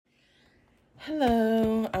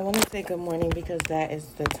Hello. I want to say good morning because that is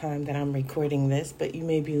the time that I'm recording this, but you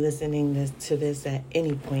may be listening to this at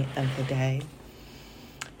any point of the day.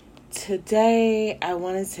 Today, I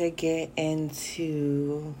wanted to get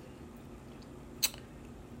into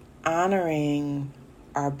honoring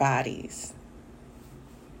our bodies.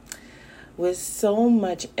 With so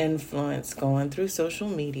much influence going through social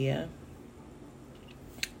media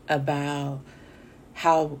about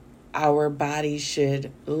how our bodies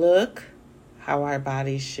should look, how our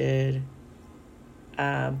bodies should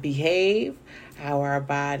behave, how our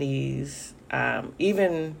bodies,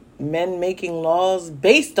 even men making laws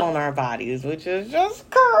based on our bodies, which is just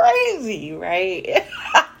crazy, right?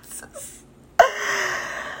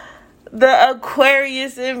 The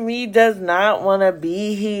Aquarius in me does not want to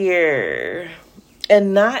be here.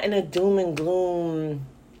 And not in a doom and gloom,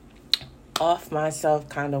 off myself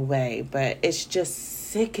kind of way, but it's just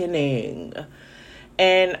sickening.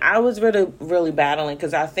 And I was really battling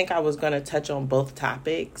because I think I was going to touch on both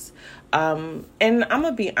topics. And I'm going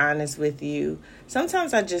to be honest with you.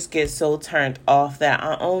 Sometimes I just get so turned off that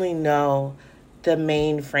I only know the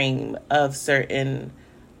main frame of certain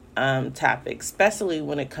topics, especially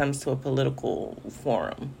when it comes to a political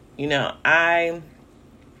forum. You know, I'm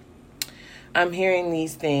hearing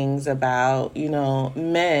these things about,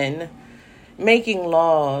 men making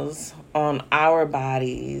laws on our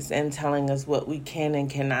bodies and telling us what we can and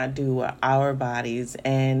cannot do with our bodies.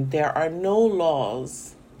 And there are no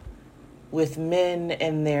laws with men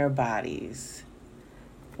and their bodies,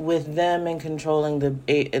 with them and controlling the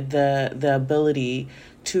ability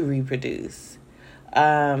to reproduce.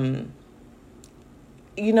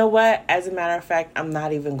 You know what? As a matter of fact, I'm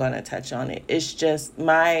not even going to touch on it. It's just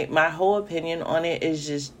my whole opinion on it is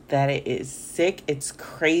just that it is sick. It's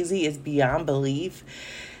crazy. It's beyond belief.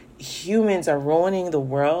 Humans are ruining the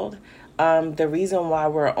world. The reason why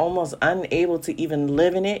we're almost unable to even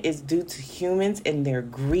live in it is due to humans and their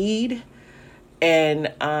greed.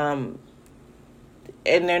 And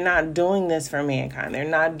they're not doing this for mankind. They're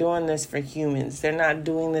not doing this for humans. They're not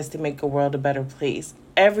doing this to make the world a better place.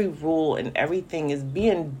 Every rule and everything is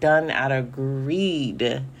being done out of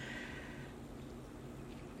greed.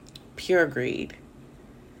 Pure greed.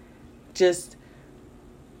 Just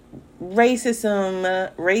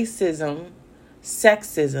racism,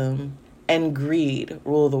 sexism, and greed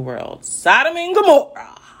rule the world. Sodom and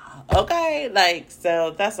Gomorrah. Okay,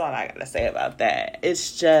 so that's all I gotta say about that.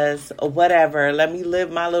 It's just whatever. Let me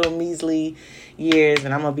live my little measly years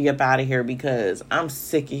and I'm gonna be up out of here because I'm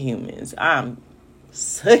sick of humans. I'm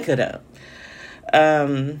sick of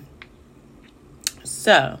them.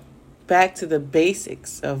 So back to the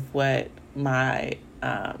basics of what my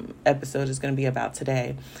episode is going to be about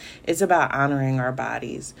today. It's about honoring our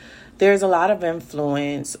bodies. There's a lot of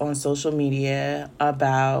influence on social media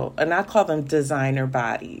about, and I call them designer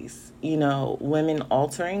bodies, women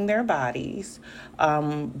altering their bodies,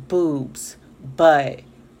 boobs, butt,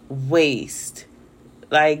 waist,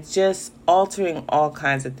 just altering all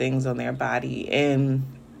kinds of things on their body. And,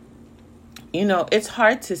 it's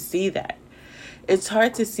hard to see that. It's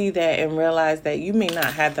hard to see that and realize that you may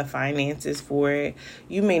not have the finances for it.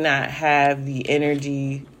 You may not have the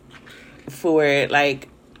energy for it.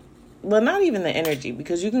 Not even the energy,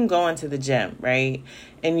 because you can go into the gym, right?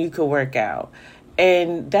 And you could work out.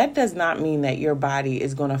 And that does not mean that your body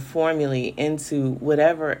is going to formulate into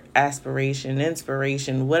whatever aspiration,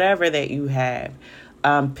 inspiration, whatever that you have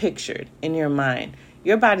pictured in your mind.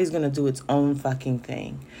 Your body's going to do its own fucking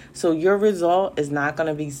thing. So your result is not going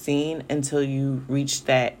to be seen until you reach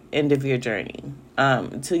that end of your journey.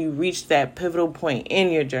 Until you reach that pivotal point in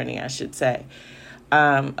your journey, I should say,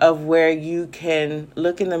 of where you can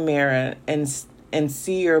look in the mirror and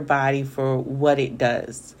see your body for what it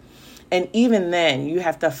does. And even then, you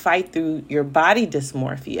have to fight through your body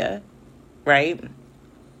dysmorphia, right?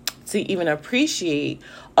 To even appreciate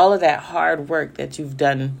all of that hard work that you've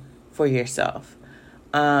done for yourself.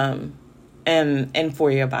 And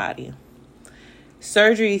for your body.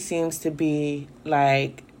 Surgery seems to be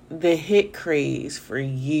the hit craze for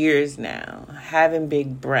years now. Having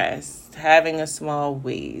big breasts, having a small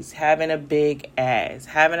waist, having a big ass,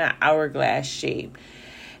 having an hourglass shape.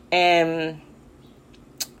 And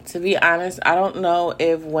to be honest, I don't know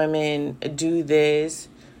if women do this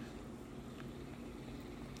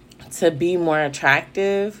to be more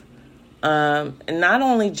attractive. Not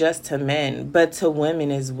only just to men, but to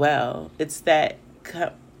women as well. It's that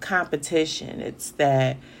competition. It's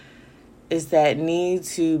that need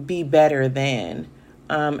to be better than.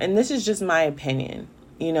 And this is just my opinion,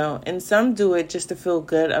 and some do it just to feel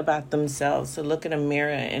good about themselves, to look in a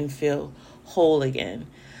mirror and feel whole again.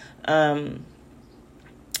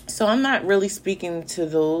 So So I'm not really speaking to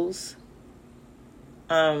those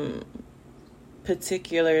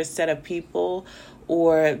particular set of people,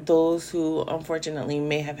 or those who unfortunately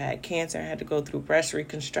may have had cancer and had to go through breast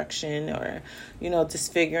reconstruction or,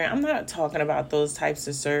 disfiguring. I'm not talking about those types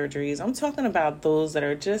of surgeries. I'm talking about those that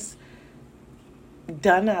are just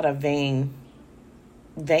done out of vainness.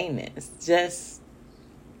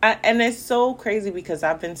 And it's so crazy because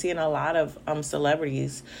I've been seeing a lot of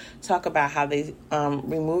celebrities talk about how they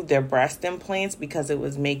removed their breast implants because it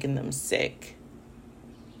was making them sick.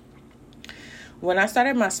 When I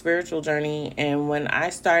started my spiritual journey and when I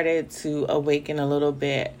started to awaken a little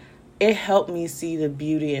bit, it helped me see the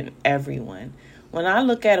beauty in everyone. When I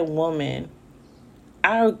look at a woman,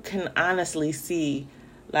 I can honestly see,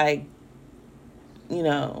 I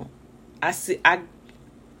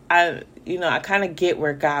kind of get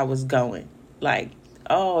where God was going.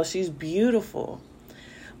 Oh, she's beautiful.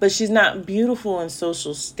 But she's not beautiful in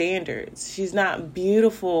social standards. She's not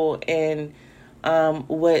beautiful in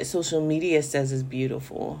what social media says is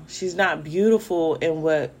beautiful. She's not beautiful in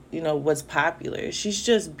what's popular. She's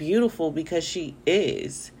just beautiful because she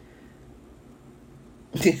is.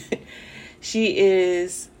 She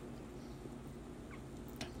is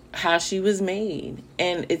how she was made.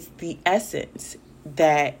 And it's the essence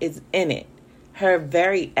that is in it. Her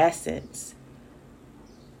very essence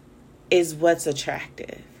is what's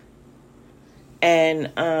attractive.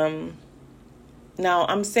 And now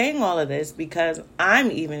I'm saying all of this because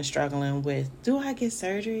I'm even struggling with, do I get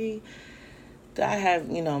surgery? Do I have,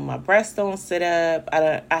 my breasts don't sit up.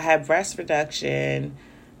 I have breast reduction.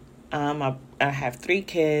 I have 3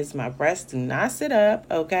 kids. My breasts do not sit up.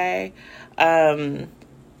 Okay. I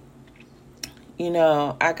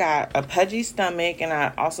got a pudgy stomach, and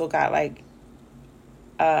I also got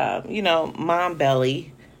mom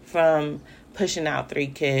belly from pushing out 3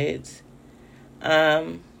 kids.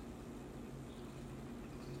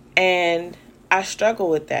 And I struggle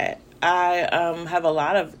with that. I have a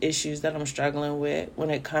lot of issues that I'm struggling with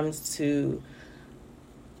when it comes to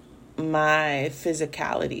my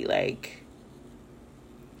physicality.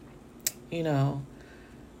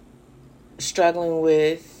 Struggling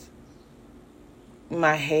with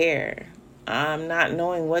my hair. Not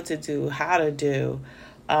knowing what to do, how to do,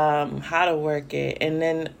 how to work it, and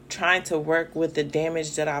then trying to work with the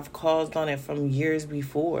damage that I've caused on it from years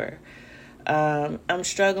before. I'm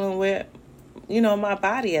struggling with, my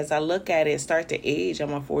body as I look at it start to age.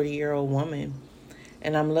 I'm a 40-year-old woman,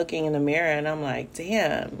 and I'm looking in the mirror and I'm like,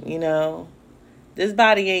 damn, this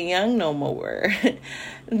body ain't young no more.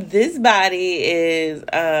 This body is,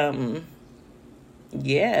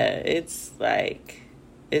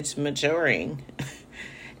 it's maturing.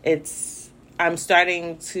 I'm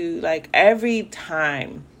starting to, every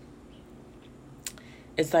time,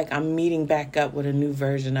 it's like I'm meeting back up with a new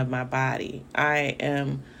version of my body. I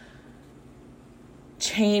am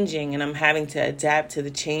changing, and I'm having to adapt to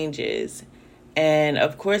the changes. And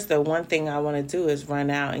of course, the one thing I want to do is run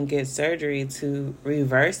out and get surgery to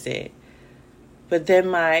reverse it. But then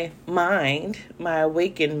my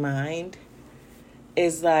awakened mind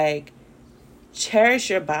is like, cherish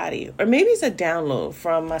your body. Or maybe it's a download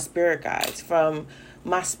from my spirit guides, from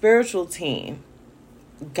my spiritual team,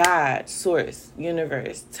 God, source,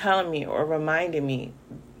 universe, telling me or reminding me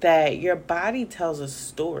that your body tells a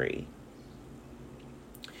story.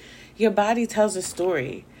 Your body tells a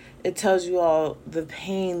story. It tells you all the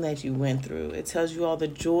pain that you went through. It tells you all the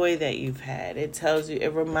joy that you've had. It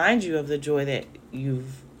reminds you of the joy that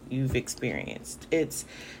you've experienced. It's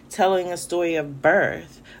telling a story of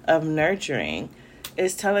birth, of nurturing.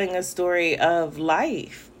 It's telling a story of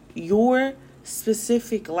life, your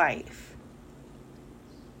specific life.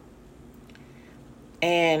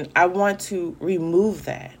 And I want to remove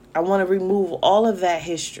that. I want to remove all of that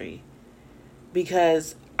history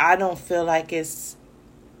because I don't feel like it's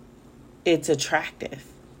attractive,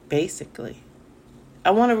 basically. I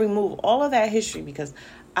want to remove all of that history because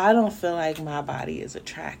I don't feel like my body is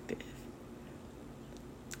attractive.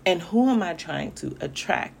 And who am I trying to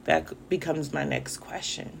attract? That becomes my next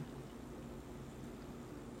question.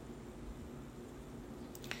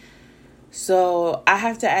 So I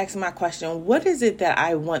have to ask my question, what is it that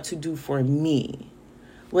I want to do for me?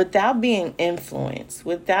 Without being influenced,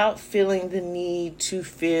 without feeling the need to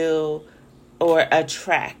feel or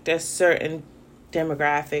attract a certain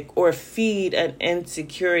demographic or feed an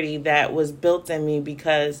insecurity that was built in me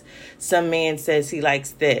because some man says he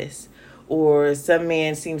likes this, or some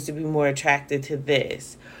man seems to be more attracted to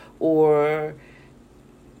this, or,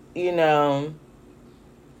 this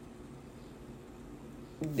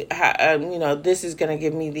is going to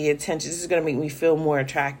give me the attention. This is going to make me feel more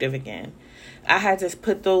attractive again. I had to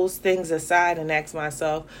put those things aside and ask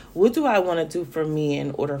myself, what do I want to do for me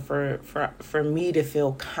in order for me to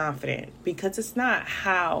feel confident? Because it's not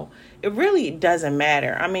how, it really doesn't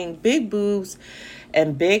matter. I mean, big boobs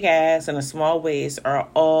and big ass and a small waist are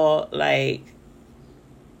all like,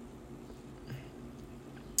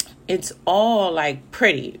 it's all like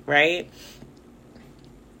pretty, right?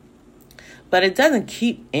 But it doesn't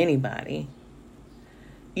keep anybody.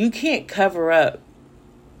 You can't cover up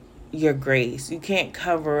your grace. You can't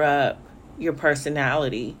cover up your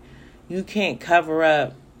personality. You can't cover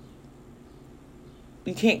up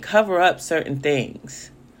certain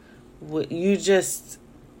things. You just,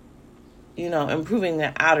 improving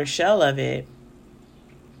the outer shell of it.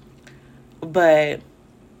 But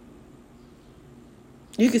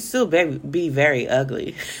you could still be very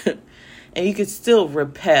ugly. And you could still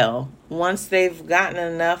repel. Once they've gotten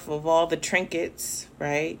enough of all the trinkets,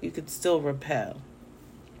 right? You could still repel.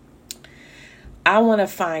 I want to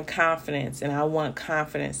find confidence, and I want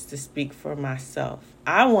confidence to speak for myself.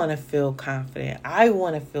 I want to feel confident. I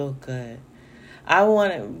want to feel good.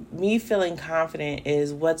 Me feeling confident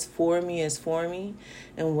is what's for me,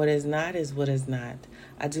 and what is not is what is not.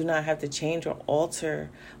 I do not have to change or alter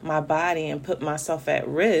my body and put myself at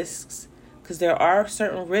risks, because there are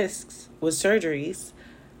certain risks with surgeries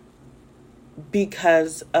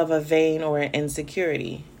because of a vein or an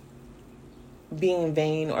insecurity. Being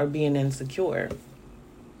vain or being insecure.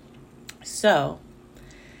 So,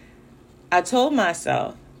 I told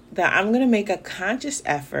myself that I'm going to make a conscious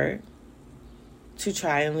effort to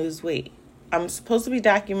try and lose weight. I'm supposed to be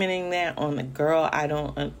documenting that on the girl I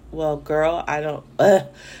don't know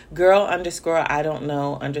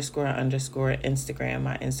Instagram,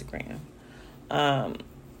 my Instagram. I'm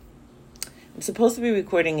supposed to be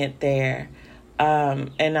recording it there.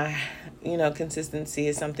 And consistency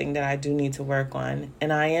is something that I do need to work on.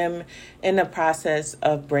 And I am in the process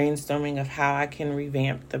of brainstorming of how I can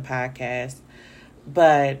revamp the podcast.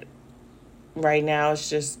 But right now it's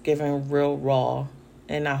just giving real raw.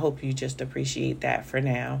 And I hope you just appreciate that for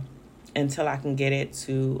now, until I can get it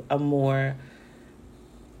to a more,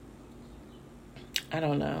 I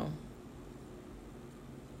don't know.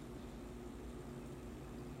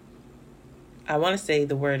 I want to say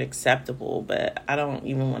the word acceptable, but I don't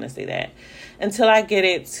even want to say that. Until I get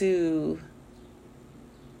it to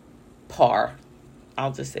par.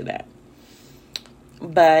 I'll just say that.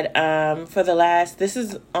 But this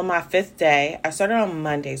is on my 5th day. I started on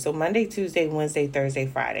Monday. So Monday, Tuesday, Wednesday, Thursday,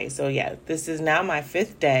 Friday. So yeah, this is now my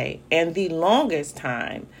 5th day. And the longest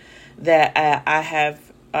time that I have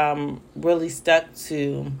really stuck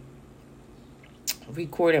to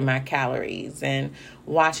recording my calories and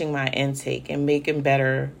watching my intake and making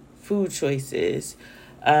better food choices.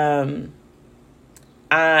 It's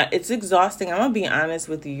exhausting. I'm gonna be honest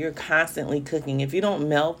with you. You're constantly cooking. If you don't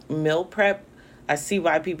meal prep, I see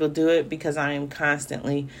why people do it, because I am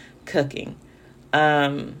constantly cooking.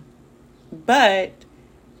 But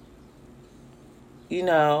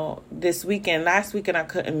last weekend I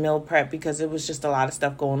couldn't meal prep because it was just a lot of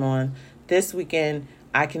stuff going on. This weekend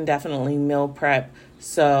I can definitely meal prep,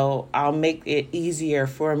 so I'll make it easier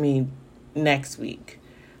for me next week.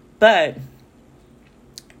 But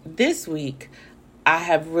this week, I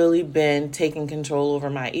have really been taking control over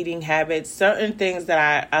my eating habits. Certain things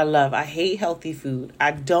that I love. I hate healthy food.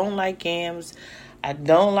 I don't like yams. I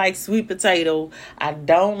don't like sweet potato. I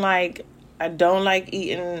don't like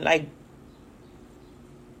eating like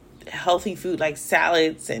healthy food like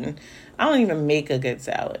salads, and I don't even make a good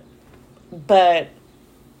salad. But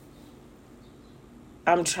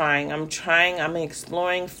I'm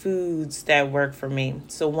exploring foods that work for me.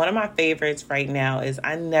 So one of my favorites right now is,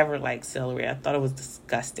 I never liked celery. I thought it was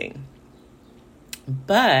disgusting.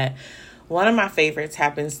 But one of my favorites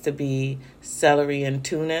happens to be celery and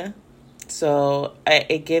tuna. So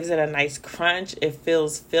it gives it a nice crunch. It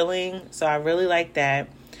feels filling. So I really like that.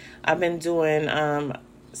 I've been doing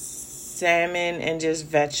salmon and just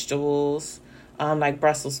vegetables. Like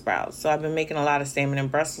Brussels sprouts. So I've been making a lot of salmon and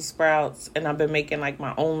Brussels sprouts, and I've been making like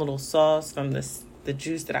my own little sauce from the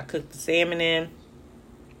juice that I cooked the salmon in.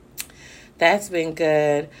 That's been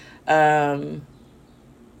good. What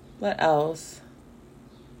else?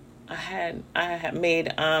 I had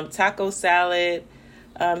made taco salad.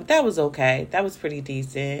 That was okay. That was pretty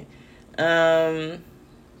decent. Taco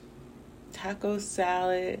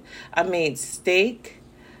salad. I made steak.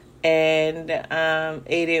 And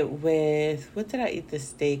ate it with, what did I eat the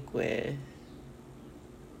steak with?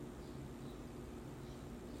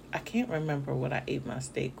 I can't remember what I ate my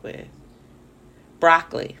steak with.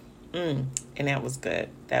 Broccoli. And that was good.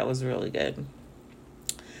 That was really good.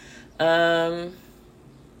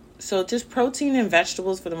 So just protein and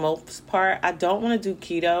vegetables for the most part. I don't want to do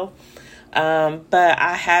keto, but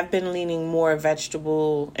I have been leaning more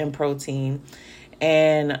vegetable and protein.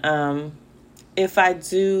 And if I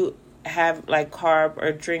do have like carb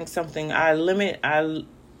or drink something, I limit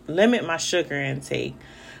my sugar intake.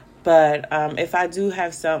 But if I do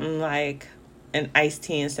have something like an iced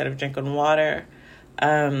tea instead of drinking water,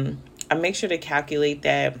 I make sure to calculate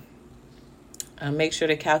that. I make sure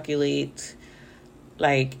to calculate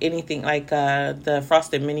like anything like the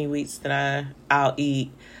frosted mini wheats that I'll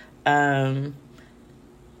eat. And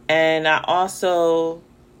I also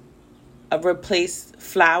replace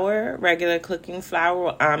flour, regular cooking flour,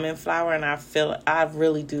 with almond flour, and I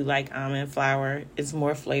really do like almond flour. It's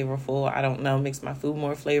more flavorful. I don't know, makes my food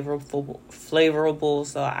more flavorable.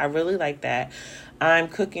 So I really like that. I'm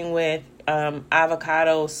cooking with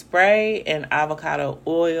avocado spray and avocado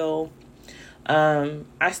oil.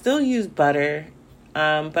 I still use butter,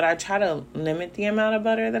 but I try to limit the amount of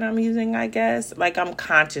butter that I'm using, I guess. Like, I'm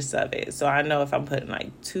conscious of it. So I know if I'm putting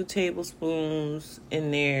like 2 tablespoons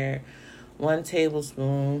in there, 1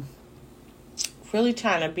 tablespoon, really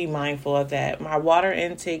trying to be mindful of that. My water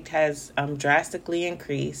intake has drastically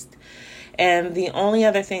increased. And the only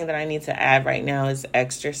other thing that I need to add right now is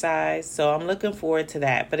exercise. So I'm looking forward to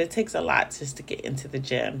that. But it takes a lot just to get into the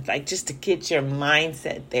gym, like just to get your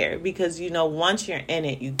mindset there. Because, once you're in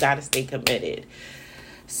it, you got to stay committed.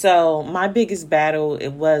 So my biggest battle,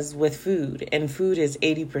 it was with food. And food is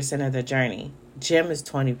 80% of the journey. Gym is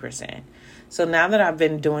 20%. So now that I've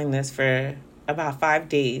been doing this for about 5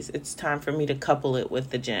 days, it's time for me to couple it with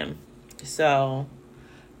the gym. So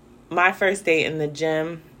my first day in the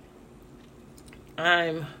gym,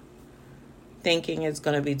 I'm thinking it's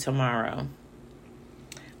going to be tomorrow,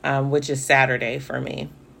 which is Saturday for me.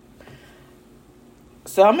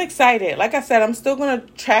 So I'm excited. Like I said, I'm still going to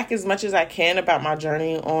track as much as I can about my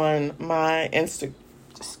journey on my Instagram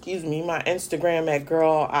at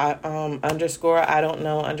girl underscore I don't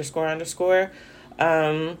know underscore.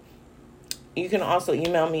 You can also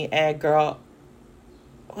email me at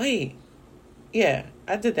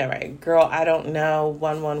I did that right. Girl, I don't know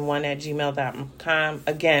 111 at gmail.com.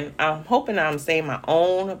 Again, I'm hoping I'm saying my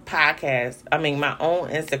own my own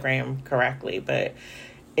Instagram correctly, but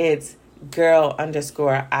it's girl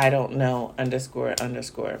underscore I don't know underscore.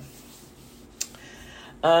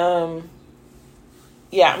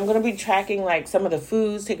 Yeah, I'm going to be tracking like some of the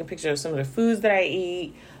foods, taking pictures of some of the foods that I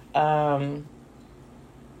eat.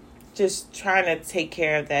 Just trying to take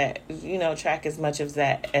care of that, track as much of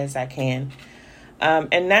that as I can.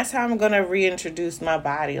 And that's how I'm going to reintroduce my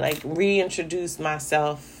body, like reintroduce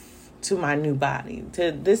myself to my new body.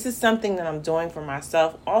 This is something that I'm doing for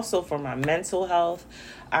myself, also for my mental health.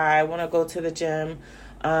 I want to go to the gym.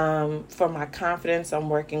 For my confidence, I'm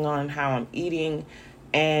working on how I'm eating.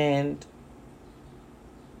 And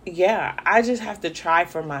yeah, I just have to try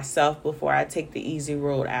for myself before I take the easy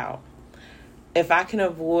road out. If I can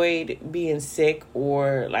avoid being sick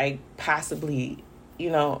or like possibly,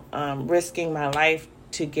 risking my life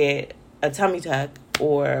to get a tummy tuck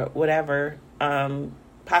or whatever,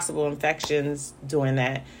 possible infections doing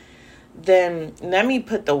that, then let me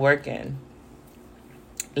put the work in.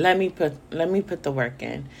 Let me put the work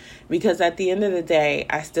in, because at the end of the day,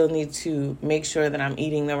 I still need to make sure that I'm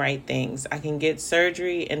eating the right things. I can get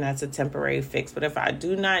surgery and that's a temporary fix. But if I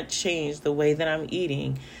do not change the way that I'm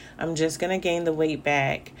eating, I'm just going to gain the weight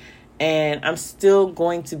back. And I'm still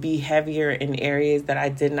going to be heavier in areas that I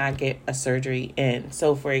did not get a surgery in.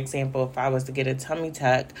 So, for example, if I was to get a tummy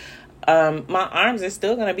tuck, my arms are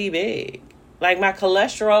still going to be big. Like, my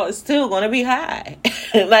cholesterol is still going to be high.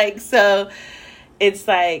 So it's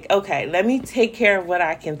like, okay, let me take care of what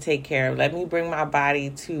I can take care of. Let me bring my body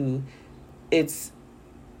to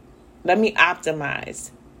let me optimize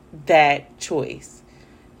that choice.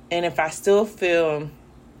 And if I still feel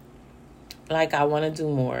like I want to do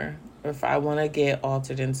more, or if I want to get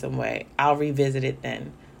altered in some way, I'll revisit it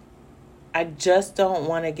then. I just don't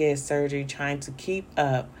want to get surgery trying to keep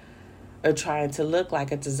up or trying to look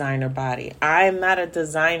like a designer body. I am not a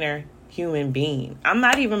designer human being. I'm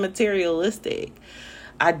not even materialistic.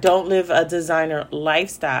 I don't live a designer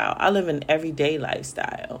lifestyle. I live an everyday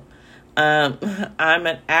lifestyle. I'm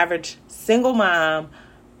an average single mom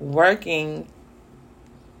working,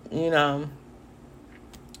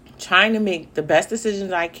 trying to make the best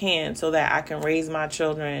decisions I can so that I can raise my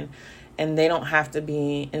children and they don't have to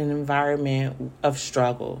be in an environment of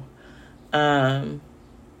struggle. Now,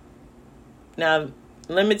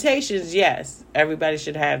 limitations, yes, everybody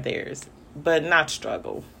should have theirs, but not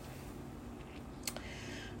struggle.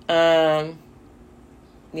 I'm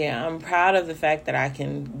proud of the fact that I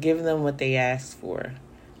can give them what they ask for.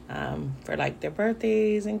 for like their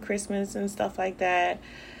birthdays and Christmas and stuff like that.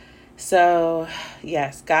 So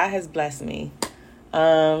yes, God has blessed me.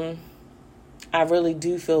 I really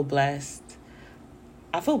do feel blessed.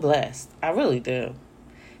 I feel blessed. I really do.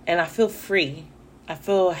 And I feel free. I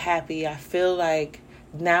feel happy. I feel like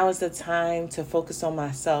now is the time to focus on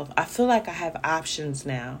myself. I feel like I have options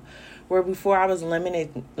now, where before I was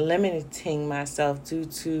limiting myself due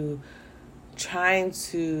to trying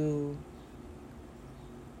to...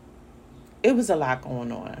 It was a lot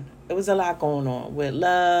going on. It was a lot going on with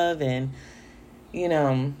love and,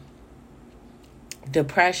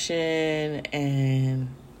 depression and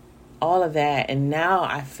all of that. And now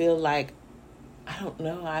I feel like, I don't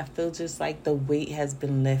know, I feel just like the weight has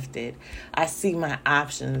been lifted. I see my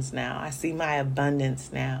options now. I see my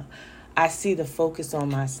abundance now. I see the focus on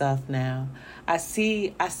myself now. I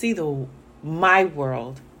see my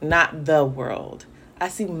world, not the world. I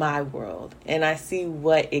see my world and I see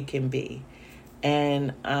what it can be.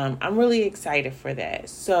 And I'm really excited for that.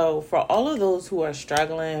 So for all of those who are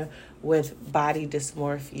struggling with body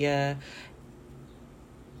dysmorphia,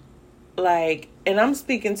 and I'm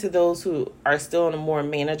speaking to those who are still in a more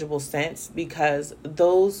manageable sense, because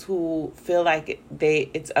those who feel like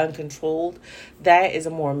it's uncontrolled, that is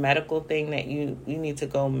a more medical thing that you need to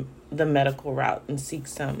go the medical route and seek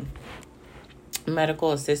some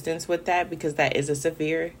medical assistance with that, because that is a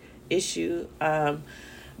severe issue.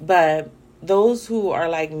 But those who are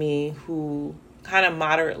like me, who kind of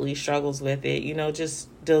moderately struggles with it, just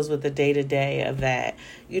deals with the day-to-day of that,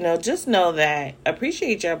 just know that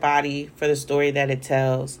appreciate your body for the story that it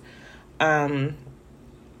tells.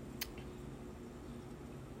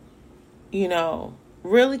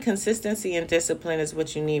 Really consistency and discipline is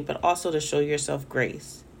what you need, but also to show yourself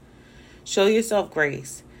grace. Show yourself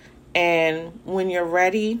grace. And when you're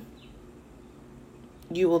ready,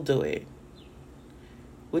 you will do it.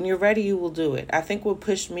 When you're ready, you will do it. I think what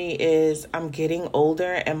pushed me is I'm getting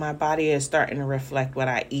older and my body is starting to reflect what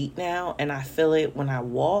I eat now. And I feel it when I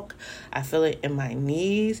walk. I feel it in my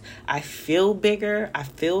knees. I feel bigger. I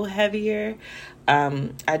feel heavier.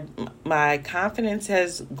 My confidence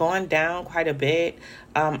has gone down quite a bit.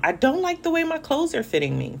 I don't like the way my clothes are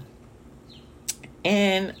fitting me.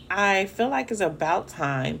 And I feel like it's about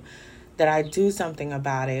time that I do something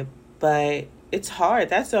about it. But it's hard.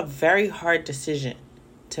 That's a very hard decision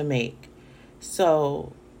to make.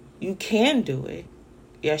 So you can do it.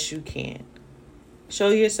 Yes, you can. Show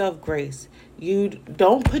yourself grace. You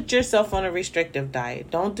don't put yourself on a restrictive diet.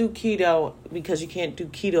 Don't do keto because you can't do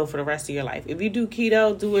keto for the rest of your life. If you do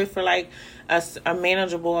keto, do it for like a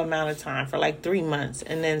manageable amount of time, for like 3 months,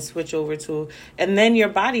 and then switch over to, and then your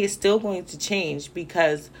body is still going to change,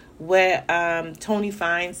 because what Tony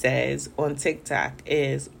Fine says on TikTok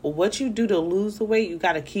is what you do to lose the weight, you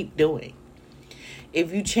got to keep doing.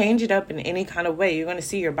 If you change it up in any kind of way, you're going to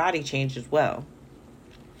see your body change as well.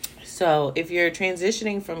 So if you're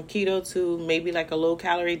transitioning from keto to maybe like a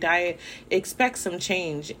low-calorie diet, expect some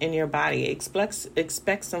change in your body.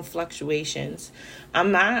 Expect some fluctuations.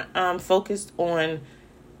 I'm not focused on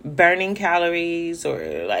burning calories,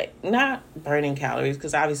 or like not burning calories,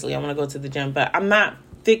 because obviously I want to go to the gym, but I'm not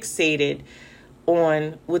fixated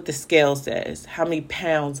on what the scale says, how many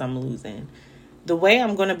pounds I'm losing. The way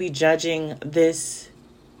I'm going to be judging this,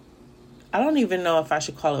 I don't even know if I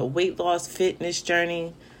should call it a weight loss, fitness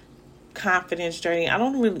journey, confidence journey. I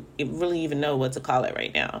don't really even know what to call it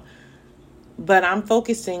right now. But I'm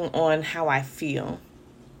focusing on how I feel.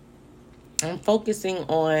 I'm focusing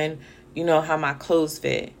on, how my clothes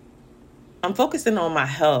fit. I'm focusing on my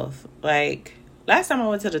health. Like, last time I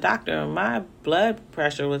went to the doctor, my blood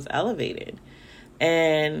pressure was elevated.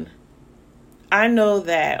 And I know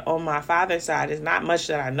that on my father's side, there's not much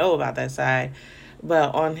that I know about that side,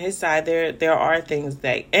 but on his side, there are things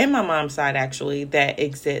that, and my mom's side actually, that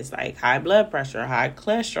exist, like high blood pressure, high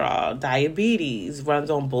cholesterol, diabetes runs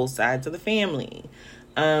on both sides of the family.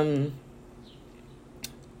 And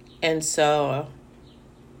so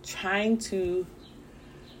trying to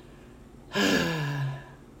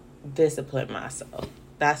discipline myself,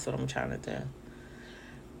 that's what I'm trying to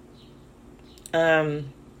do.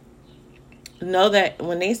 Know that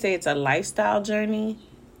when they say it's a lifestyle journey,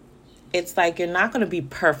 it's like you're not going to be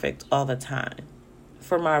perfect all the time.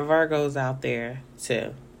 For my Virgos out there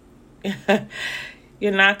too.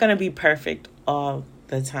 You're not going to be perfect all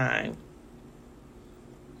the time.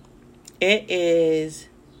 You're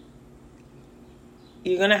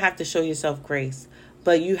going to have to show yourself grace,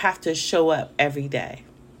 but you have to show up every day.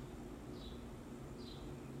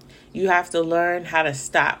 You have to learn how to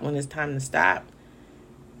stop when it's time to stop,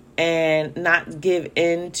 and not give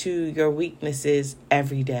in to your weaknesses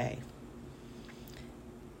every day.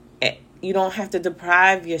 you don't have to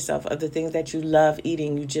deprive yourself of the things that you love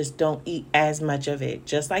eating. You just don't eat as much of it.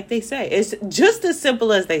 Just like they say. It's just as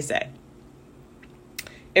simple as they say.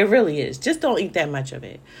 It really is. Just don't eat that much of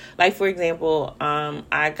it. Like, for example,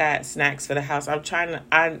 I got snacks for the house.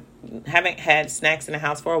 I haven't had snacks in the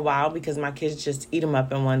house for a while because my kids just eat them up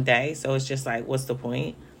in one day. So it's just like, what's the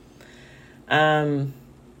point?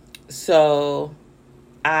 So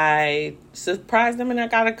I surprised them and I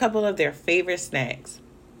got a couple of their favorite snacks.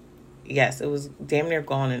 Yes, it was damn near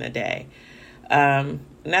gone in a day. And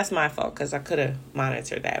that's my fault because I could have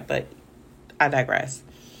monitored that, but I digress.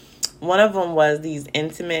 One of them was these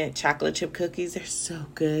Intimate chocolate chip cookies. They're so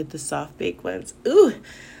good, the soft baked ones. Ooh.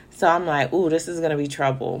 So I'm like, ooh, this is going to be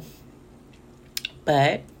trouble.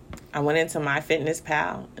 But I went into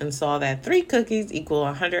MyFitnessPal and saw that 3 cookies equal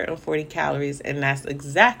 140 calories. And that's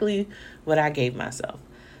exactly what I gave myself.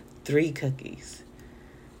 3 cookies,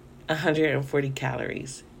 140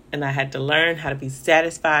 calories. And I had to learn how to be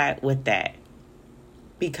satisfied with that.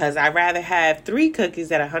 Because I'd rather have 3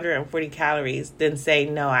 cookies at 140 calories than say,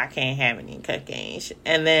 no, I can't have any cookies.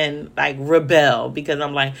 And then, like, rebel because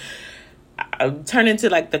I'm like, I turn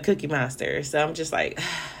into, like, the Cookie Monster. So I'm just like,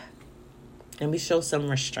 let me show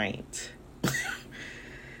some restraint.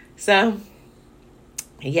 So,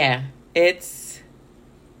 yeah, it's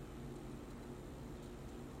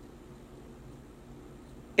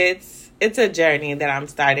a journey that I'm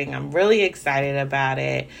starting. I'm really excited about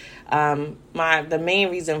it. The main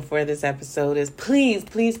reason for this episode is please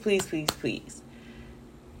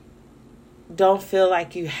don't feel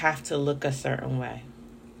like you have to look a certain way.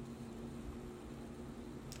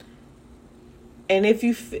 And if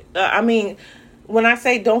you, when I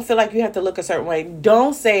say don't feel like you have to look a certain way,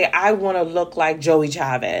 don't say I want to look like Joey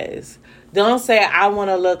Chavez. Don't say I want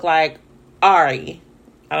to look like Ari.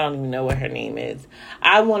 I don't even know what her name is.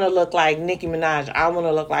 I want to look like Nicki Minaj. I want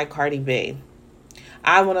to look like Cardi B.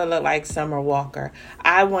 I want to look like Summer Walker.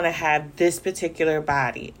 I want to have this particular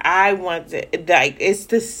body. I want to, like, it's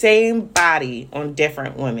the same body on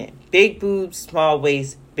different women. Big boobs, small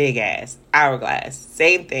waist, big ass, hourglass.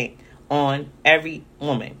 Same thing on every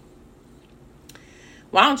woman.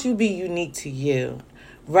 Why don't you be unique to you?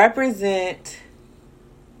 Represent.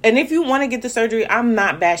 And if you want to get the surgery, I'm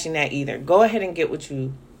not bashing that either. Go ahead and get what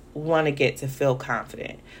you want to get to feel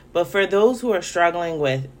confident. But for those who are struggling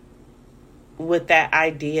with that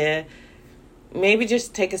idea, maybe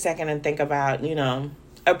just take a second and think about,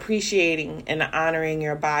 appreciating and honoring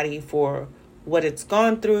your body for what it's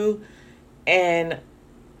gone through and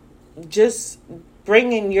just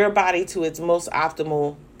bringing your body to its most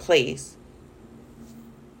optimal place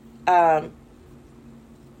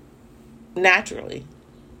naturally.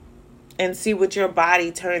 And see what your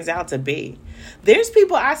body turns out to be. There's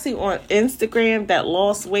people I see on Instagram that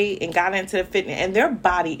lost weight and got into the fitness, and their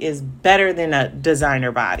body is better than a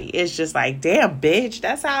designer body. It's just like, damn, bitch,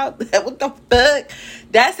 that's how, what the fuck?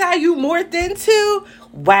 That's how you morphed into?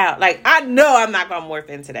 Wow. Like, I know I'm not going to morph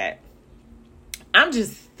into that. I'm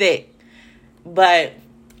just thick. But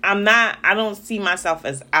I don't see myself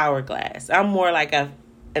as hourglass. I'm more like an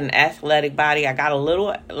athletic body. I got a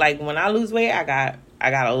little, like, when I lose weight, I got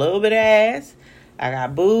a little bit of ass. I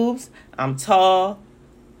got boobs. I'm tall.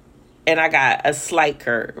 And I got a slight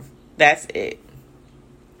curve. That's it.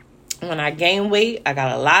 When I gain weight, I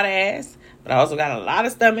got a lot of ass. But I also got a lot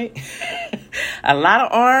of stomach. A lot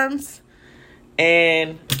of arms.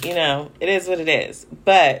 And, it is what it is.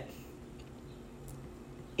 But,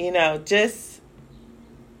 just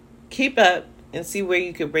keep up and see where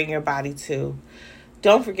you can bring your body to.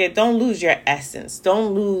 Don't forget, don't lose your essence.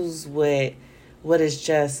 Don't lose what is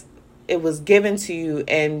just, it was given to you,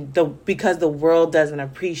 and because the world doesn't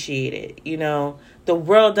appreciate it, the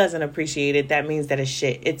world doesn't appreciate it. That means that it's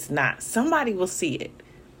shit. It's not. Somebody will see it.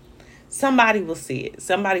 Somebody will see it.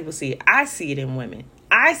 Somebody will see it. I see it in women.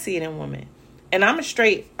 And I'm a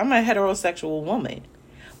heterosexual woman,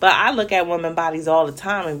 but I look at women bodies all the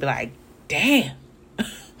time and be like, damn,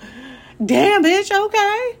 bitch.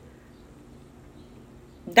 Okay.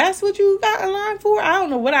 That's what you got in line for? I don't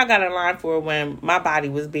know what I got in line for when my body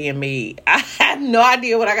was being made. I had no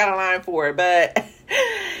idea what I got in line for, but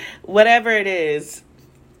whatever it is,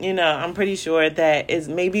 I'm pretty sure that is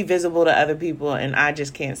maybe visible to other people and I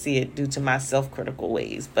just can't see it due to my self-critical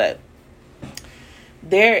ways. But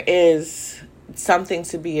there is something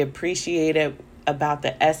to be appreciated about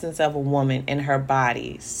the essence of a woman in her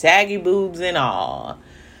body. Saggy boobs and all.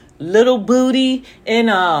 Little booty and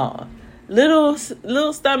all. Little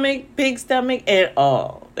stomach, big stomach, and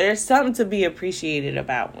all. There's something to be appreciated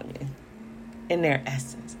about women in their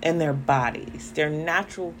essence, in their bodies, their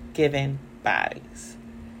natural given bodies.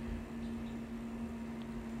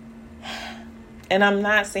 And I'm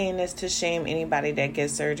not saying this to shame anybody that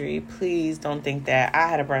gets surgery. Please don't think that. I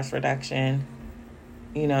had a breast reduction,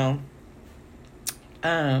 you know.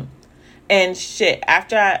 And shit,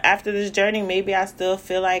 after this journey, maybe I still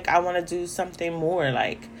feel like I want to do something more.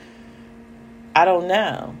 Like, I don't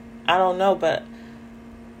know, but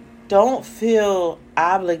don't feel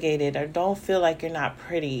obligated or don't feel like you're not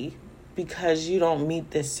pretty because you don't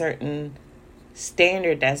meet this certain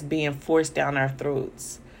standard that's being forced down our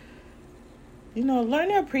throats. You know, learn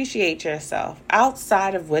to appreciate yourself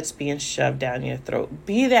outside of what's being shoved down your throat.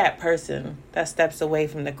 Be that person that steps away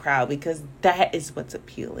from the crowd, because that is what's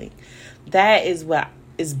appealing. That is what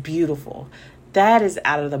is beautiful. That is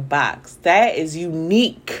out of the box. That is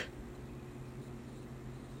unique.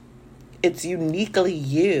 It's uniquely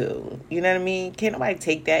you. You know what I mean? Can't nobody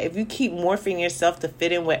take that. If you keep morphing yourself to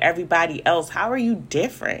fit in with everybody else, how are you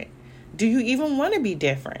different? Do you even want to be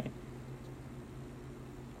different?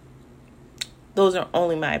 Those are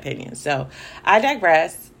only my opinions. So I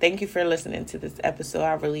digress. Thank you for listening to this episode.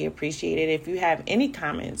 I really appreciate it. If you have any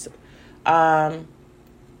comments, any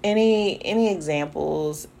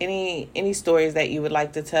examples, any stories that you would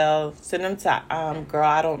like to tell, send them to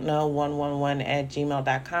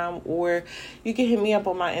girl111@gmail.com, or you can hit me up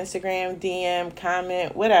on my Instagram, DM,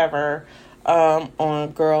 comment, whatever,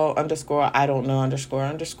 on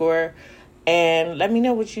girl_I_, and let me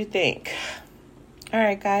know what you think. All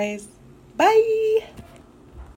right, guys. Bye.